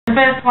The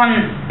first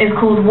one is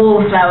called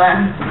Wallflower,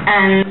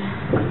 and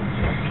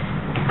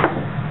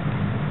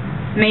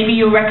maybe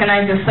you'll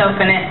recognize yourself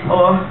in it,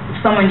 or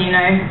someone you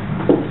know.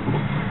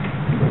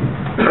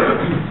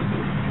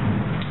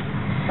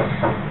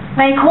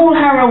 They call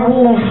her a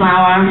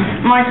wallflower.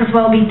 Might as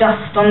well be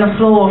dust on the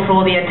floor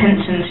for all the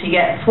attention she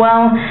gets.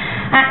 Well,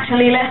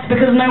 actually less,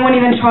 because no one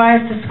even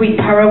tries to sweep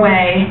her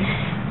away.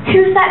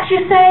 Who's that,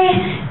 you say?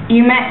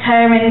 You met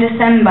her in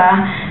December.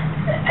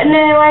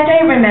 No, I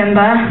don't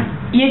remember.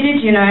 You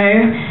did, you know.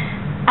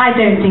 I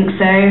don't think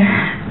so.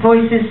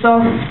 Voice is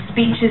soft,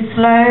 speech is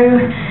slow.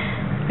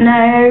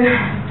 No.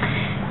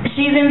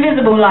 She's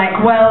invisible like,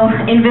 well,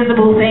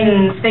 invisible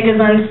things, figures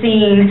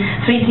unseen,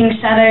 fleeting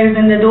shadows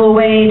in the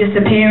doorway,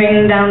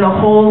 disappearing down the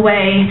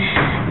hallway.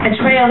 A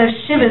trail of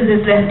shivers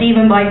is left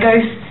even by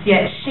ghosts,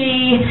 yet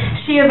she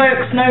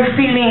evokes no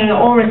feeling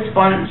or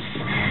response.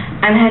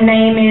 And her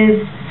name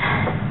is...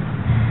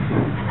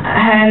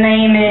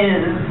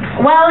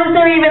 Well, is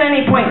there even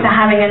any point to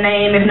having a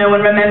name if no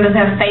one remembers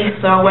her face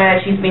or a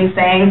word she's been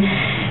saying?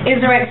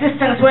 Is her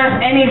existence worth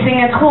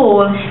anything at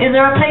all? Is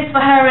there a place for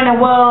her in a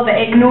world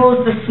that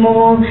ignores the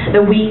small,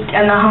 the weak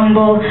and the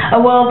humble, a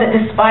world that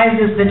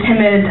despises the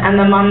timid and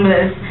the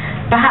mumblers?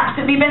 Perhaps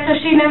it'd be better if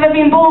she'd never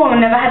been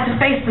born, never had to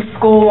face the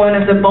scorn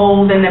of the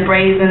bold and the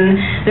brazen,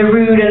 the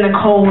rude and the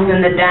cold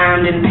and the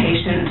damned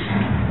impatient.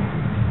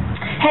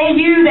 Hey,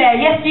 you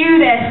there, yes, you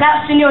there,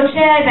 slouched in your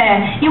chair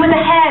there, you with the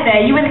hair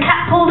there, you with the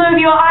cap pulled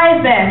over your eyes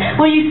there.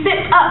 Will you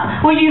sit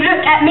up? Will you look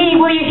at me?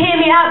 Will you hear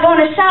me out?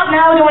 Don't want to shout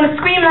now, don't want to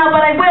scream loud,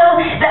 but I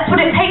will. That's what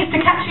it takes to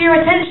capture your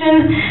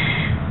attention.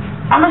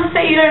 I must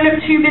say you don't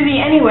look too busy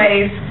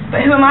anyways,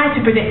 but who am I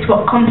to predict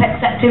what complex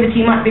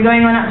activity might be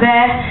going on up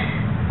there?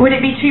 Would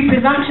it be too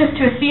presumptuous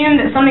to assume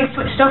that something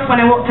switched off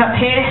when I walked up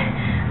here?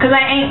 Because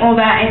I ain't all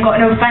that, ain't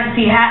got no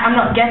fancy hat, I'm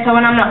not ghetto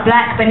and I'm not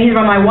black, but neither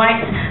am I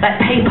white, like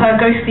paper,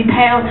 ghostly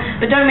pale.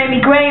 But don't make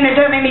me grey, no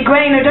don't make me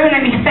grey, no don't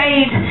let me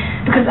fade,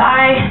 because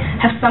I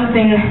have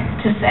something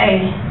to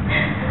say.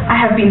 I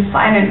have been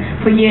silent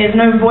for years,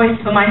 no voice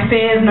for my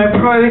fears, no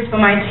prose for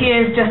my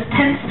tears, just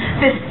tense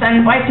fists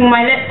and biting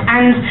my lips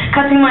and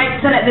cutting my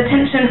to let the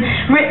tension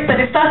rip, but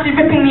it started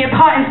ripping me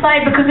apart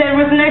inside because there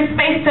was no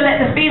space to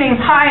let the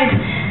feelings hide.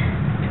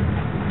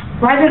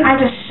 Why didn't I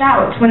just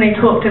shout when they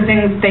talked to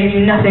things they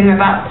knew nothing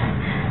about?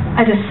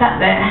 I just sat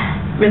there,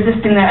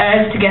 resisting the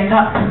urge to get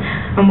up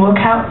and walk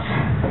out.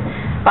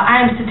 But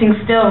I am sitting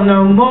still,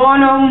 no more,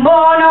 no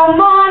more, no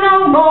more,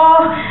 no more.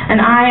 And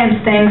I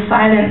am staying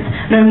silent,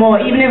 no more,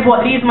 even if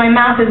what leaves my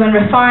mouth is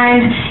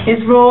unrefined,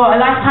 is raw.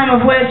 A lifetime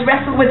of words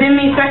wrestle within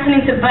me,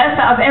 threatening to burst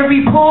out of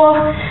every pore.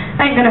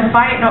 I ain't gonna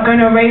fight, not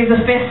gonna raise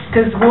a fist,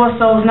 because war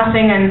solves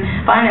nothing and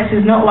violence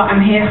is not what I'm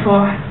here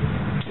for.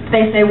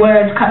 They say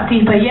words cut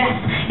deeper, yes,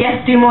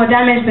 do more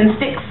damage than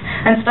sticks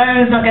and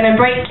stones, not gonna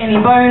break any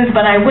bones,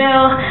 but I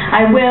will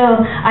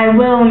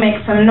make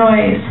some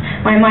noise.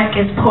 My mic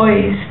is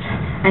poised,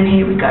 and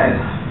here we go.